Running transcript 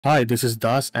Hi, this is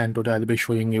Das and today I'll be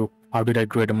showing you how did I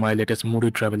create my latest Moody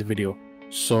travel video.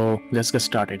 So let's get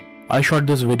started. I shot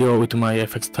this video with my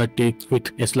FX30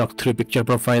 with S-Log3 picture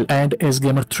profile and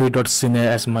SGamer3.cine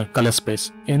as my color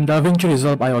space. In DaVinci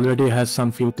Resolve I already have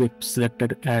some few clips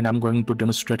selected and I'm going to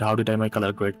demonstrate how did I my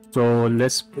color grade. So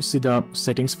let's see the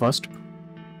settings first.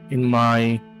 In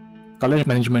my color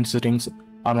management settings,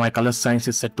 my color science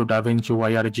is set to DaVinci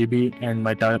YRGB and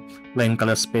my line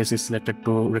color space is selected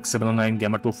to Rec 709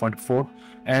 Gamma 2.4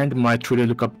 and my 3D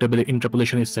lookup table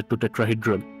interpolation is set to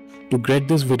tetrahedral. To grade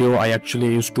this video, I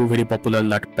actually used two very popular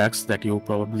LUT packs that you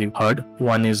probably heard.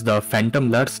 One is the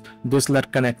Phantom LUTs. This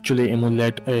LUT can actually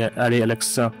emulate a Array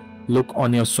Alexa look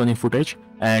on your Sony footage,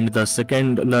 and the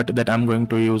second LUT that I'm going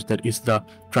to use that is the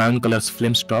Triangular's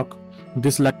Film Stock.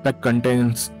 This LUT pack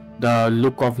contains the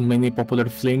look of many popular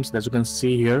films as you can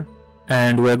see here,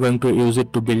 and we're going to use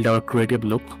it to build our creative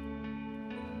look.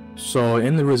 So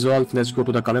in Resolve, let's go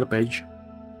to the color page,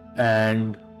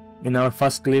 and in our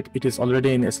first clip it is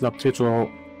already in S-Log3,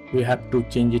 so we have to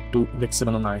change it to Rec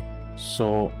 709.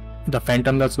 So the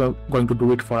Phantom that's going to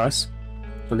do it for us.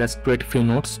 So let's create a few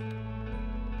notes.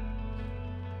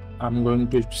 I'm going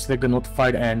to select the node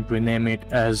file and rename it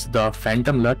as the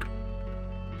Phantom LUT.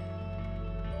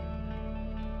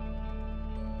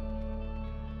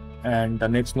 And the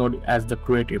next node as the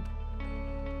creative.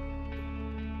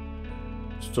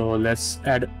 So let's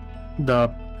add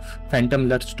the Phantom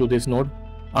LUTs to this node.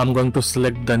 I'm going to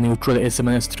select the neutral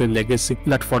S7S3 legacy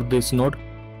LUT for this node.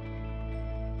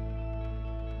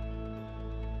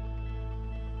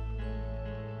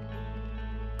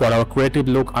 For our creative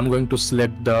look, I'm going to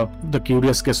select the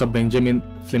Curious Case of Benjamin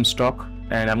film stock,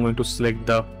 and I'm going to select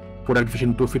the Product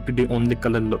Vision 250D only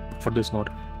color look for this node.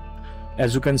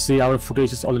 As you can see, our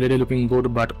footage is already looking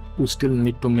good, but we still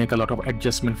need to make a lot of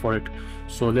adjustment for it.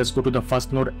 So let's go to the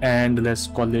first node and let's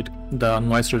call it the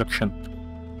noise reduction.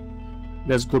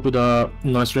 Let's go to the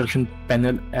noise reduction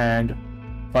panel and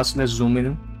first let's zoom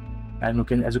in,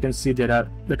 and as you can see, there are a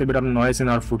little bit of noise in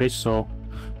our footage. So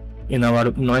in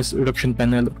our noise reduction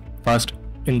panel, first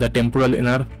in the temporal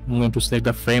inner, I'm going to select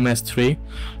the frame as 3,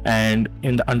 and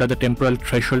under the temporal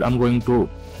threshold, I'm going to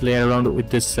play around with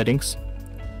these settings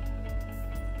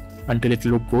until it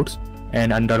looks good,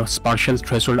 and under partial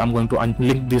threshold I'm going to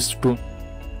unlink this to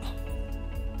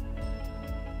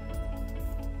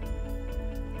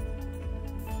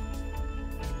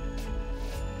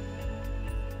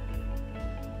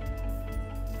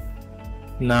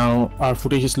now our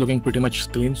footage is looking pretty much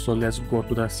clean. So let's go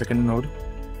to the second node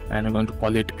and I'm going to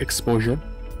call it exposure.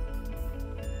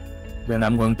 Then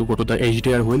I'm going to go to the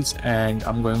HDR wheels and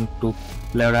I'm going to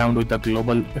play around with the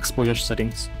global exposure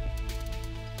settings.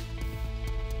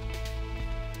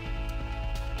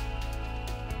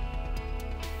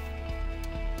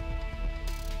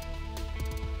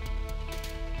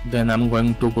 Then I'm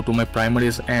going to go to my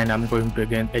primaries and I'm going to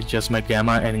again adjust my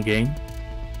gamma and gain.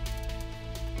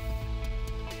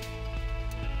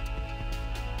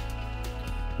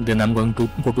 Then I'm going to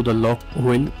go to the lock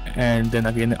wheel and then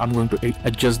again I'm going to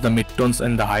adjust the midtones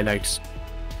and the highlights.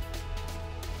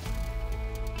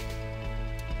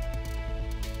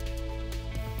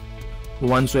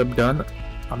 Once we have done,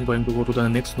 I'm going to go to the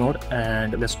next node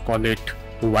and let's call it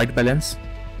white balance.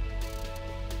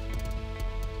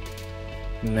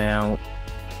 Now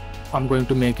I'm going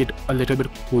to make it a little bit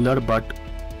cooler, but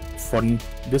for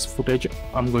this footage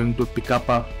I'm going to pick up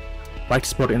a white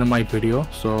spot in my video,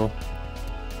 so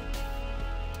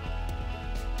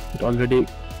it already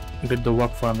did the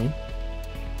work for me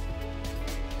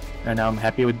and I'm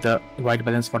happy with the white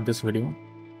balance for this video.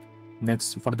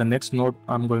 Next, for the next node,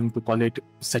 I'm going to call it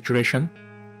saturation,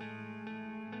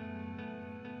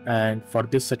 and for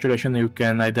this saturation you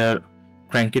can either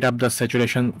crank it up the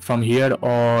saturation from here,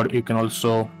 or you can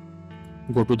also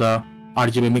go to the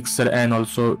RGB mixer and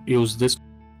also use this,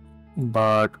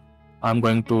 but I'm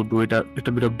going to do it a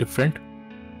little bit of different.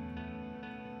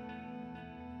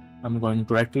 I'm going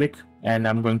to right click and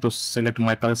I'm going to select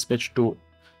my color space to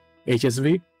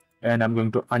HSV and I'm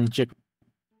going to uncheck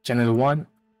channel 1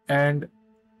 and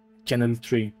channel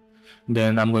 3.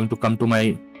 Then I'm going to come to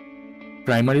my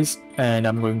primaries and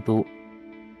I'm going to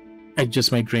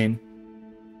adjust my grain.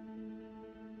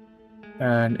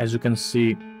 And as you can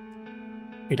see,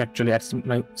 it actually adds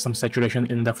some saturation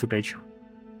in the footage.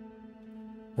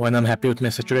 When I'm happy with my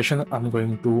saturation, I'm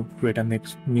going to create a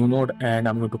new node and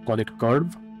I'm going to call it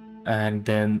curve, and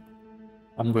then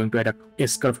I'm going to add a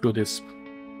S-curve to this.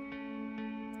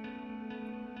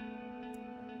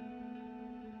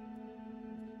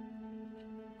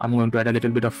 I'm going to add a little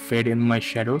bit of fade in my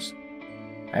shadows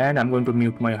and I'm going to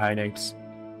mute my highlights.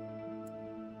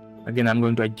 Again, I'm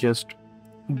going to adjust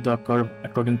the curve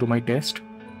according to my taste.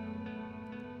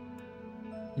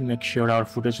 Make sure our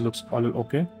footage looks all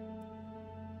okay.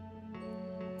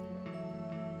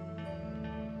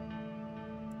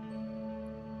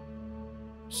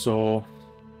 So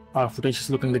our footage is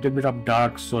looking a little bit of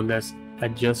dark, so let's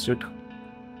adjust it.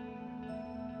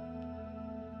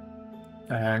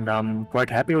 And I'm quite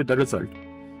happy with the result.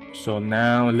 So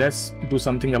now let's do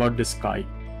something about the sky.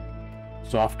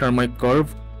 So after my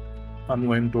curve, I'm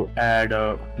going to add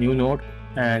a new node,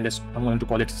 and I'm going to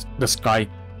call it the sky.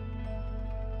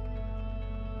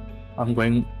 I'm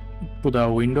going to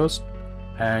the windows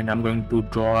and I'm going to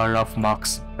draw rough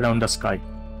marks around the sky.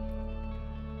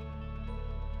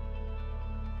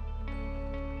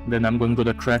 Then I'm going to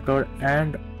the tracker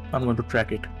and I'm going to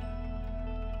track it.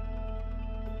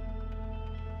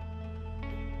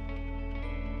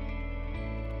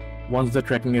 Once the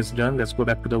tracking is done, let's go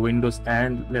back to the windows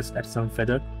and let's add some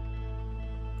feather.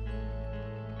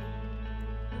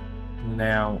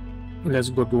 Now let's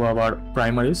go to our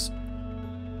primaries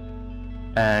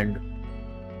and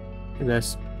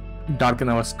let's darken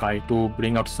our sky to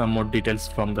bring out some more details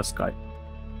from the sky.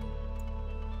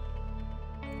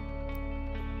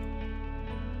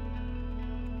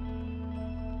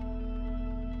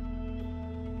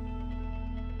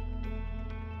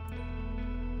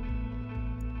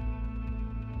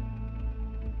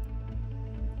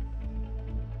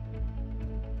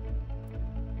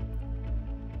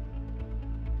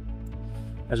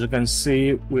 As you can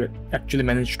see, we actually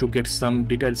managed to get some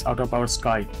details out of our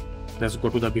sky. Let's go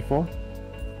to the before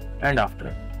and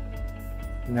after.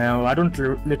 Now I don't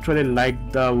literally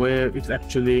like the way it's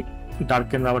actually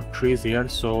darkened our trees here,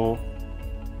 so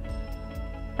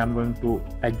I'm going to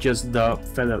adjust the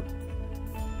feather.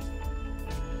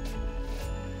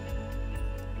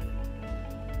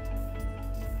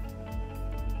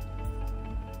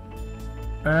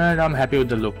 And I'm happy with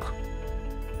the look.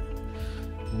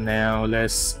 Now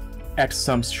let's add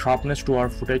some sharpness to our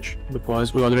footage,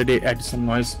 because we already added some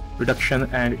noise reduction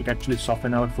and it actually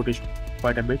softened our footage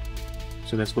quite a bit.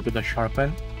 So let's go to the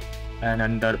sharpen, and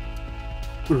under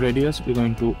radius we're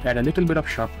going to add a little bit of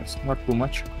sharpness, not too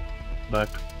much, but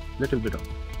little bit of.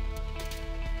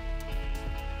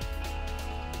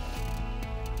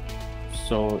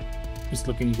 So it's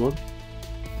looking good.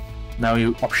 Now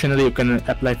optionally you can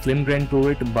apply film grain to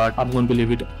it, but I'm going to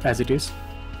leave it as it is.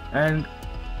 And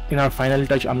in our final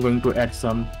touch, I'm going to add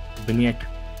some vignette.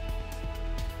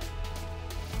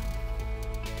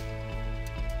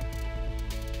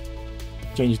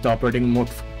 Change the operating mode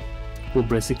to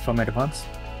basic from advanced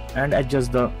and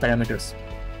adjust the parameters.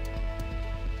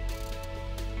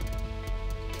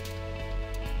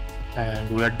 And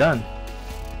we are done.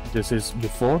 This is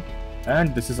before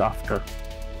and this is after.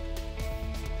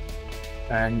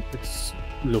 And it's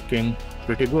looking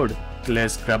pretty good.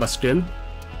 Let's grab a still.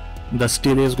 The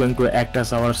still is going to act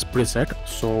as our preset.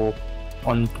 So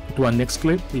on to our next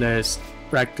clip, let's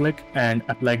right click and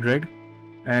apply grade.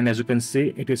 And as you can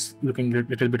see, it is looking a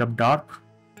little bit of dark,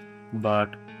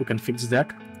 but we can fix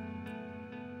that.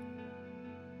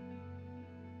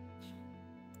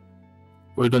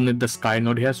 We don't need the sky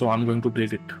node here, so I'm going to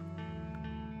delete it.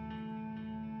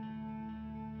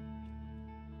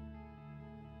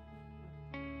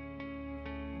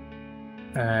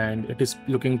 And it is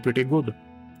looking pretty good.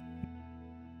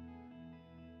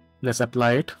 Let's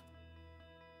apply it.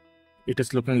 It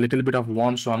is looking a little bit of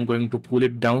warm, so I'm going to cool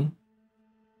it down.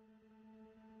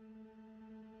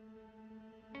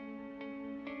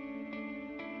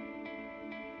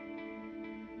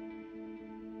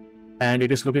 And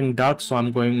it is looking dark, so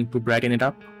I'm going to brighten it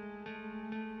up.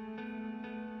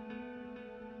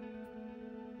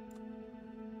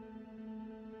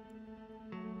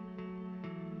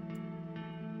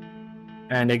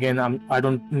 And again, I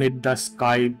don't need the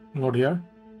sky node here,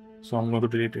 so I'm going to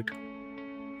delete it.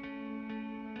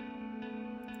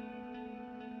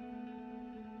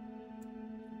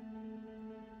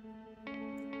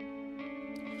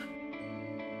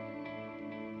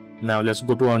 Now let's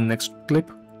go to our next clip.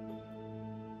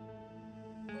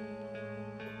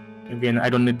 Again, I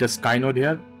don't need the sky node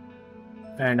here,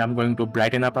 and I'm going to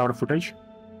brighten up our footage.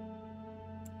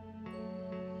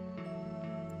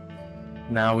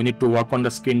 Now we need to work on the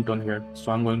skin tone here,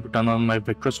 so I'm going to turn on my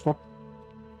vectorscope.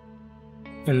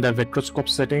 In the vectorscope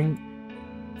setting,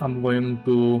 I'm going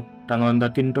to turn on the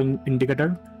tint tone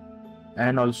indicator,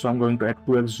 and also I'm going to add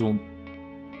 2x zoom.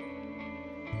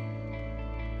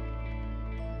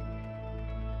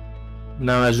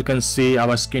 Now as you can see,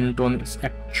 our skin tone is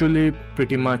actually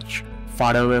pretty much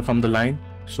far away from the line,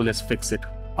 so let's fix it.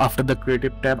 After the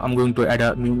creative tab, I'm going to add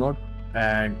a new node,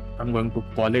 and I'm going to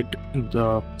call it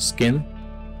the skin.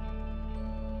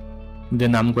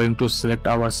 Then I'm going to select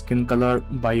our skin color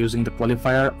by using the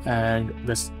qualifier and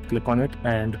just click on it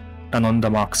and turn on the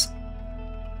marks.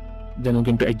 Then we're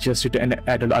going to adjust it and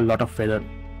add a lot of feather.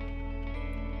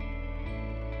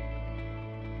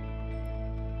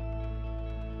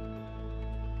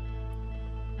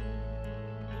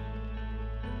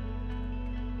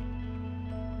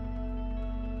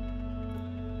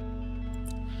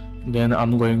 Then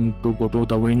I'm going to go to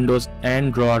the windows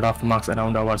and draw rough marks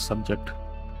around our subject.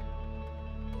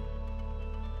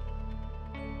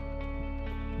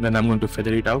 Then I'm going to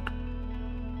feather it out.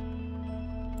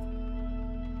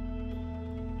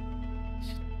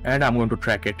 And I'm going to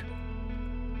track it.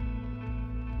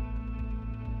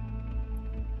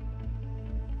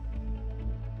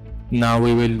 Now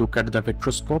we will look at the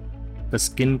vectorscope. The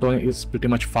skin tone is pretty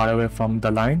much far away from the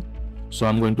line. So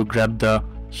I'm going to grab the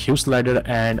hue slider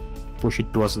and push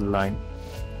it towards the line.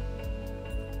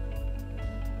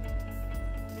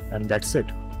 And that's it.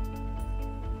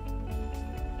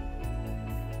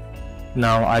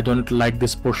 Now I don't like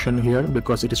this portion here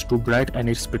because it is too bright and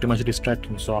it's pretty much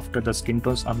distracting. So after the skin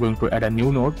tones, I'm going to add a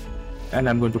new node and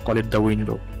I'm going to call it the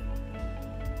window.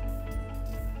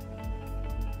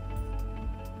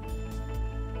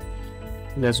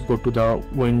 Let's go to the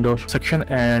window section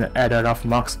and add a rough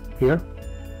marks here.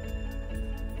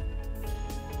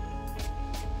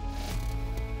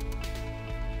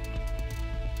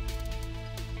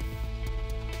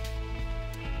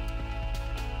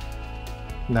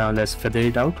 Now let's feather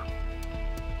it out.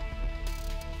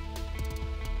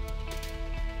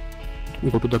 We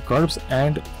go to the curves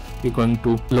and we're going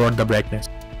to lower the brightness.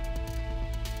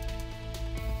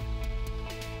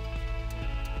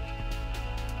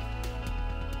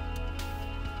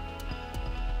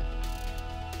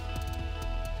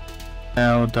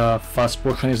 Now the first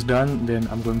portion is done. Then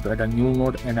I'm going to add a new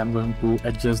node and I'm going to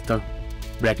adjust the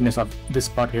brightness of this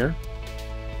part here.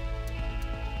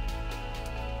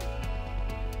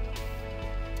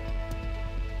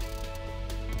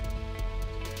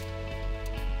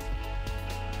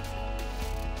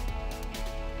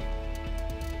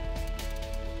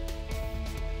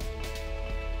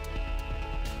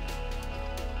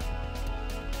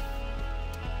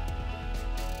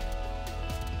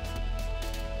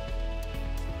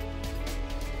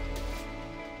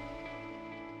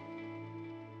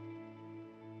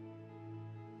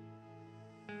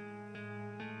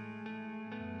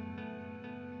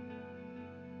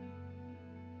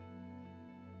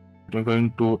 We're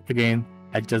going to again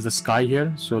adjust the sky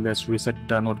here, so let's reset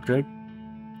the node grid,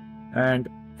 and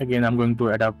again I'm going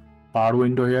to add a power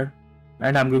window here,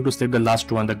 and I'm going to select the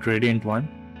last one, the gradient one.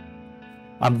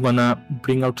 I'm gonna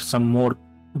bring out some more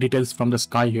details from the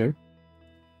sky here.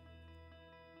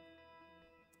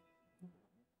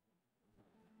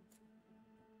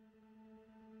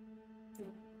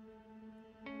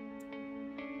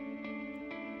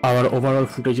 Our overall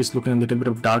footage is looking a little bit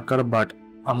of darker, but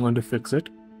I'm going to fix it.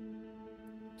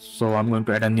 So I'm going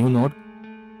to add a new node.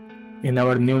 In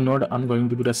our new node, I'm going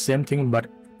to do the same thing, but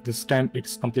this time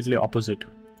it's completely opposite.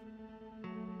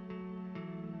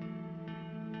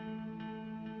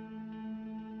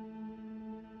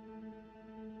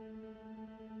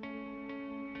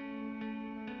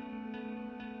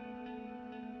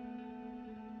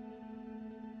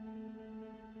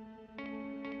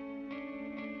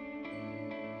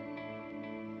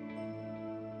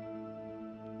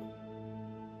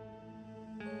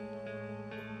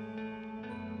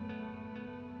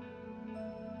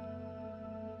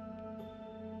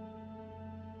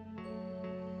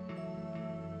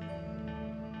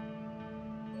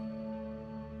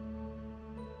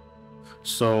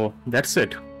 So that's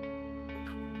it.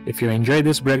 If you enjoyed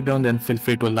this breakdown, then feel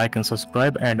free to like and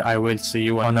subscribe, and I will see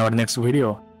you on our next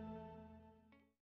video.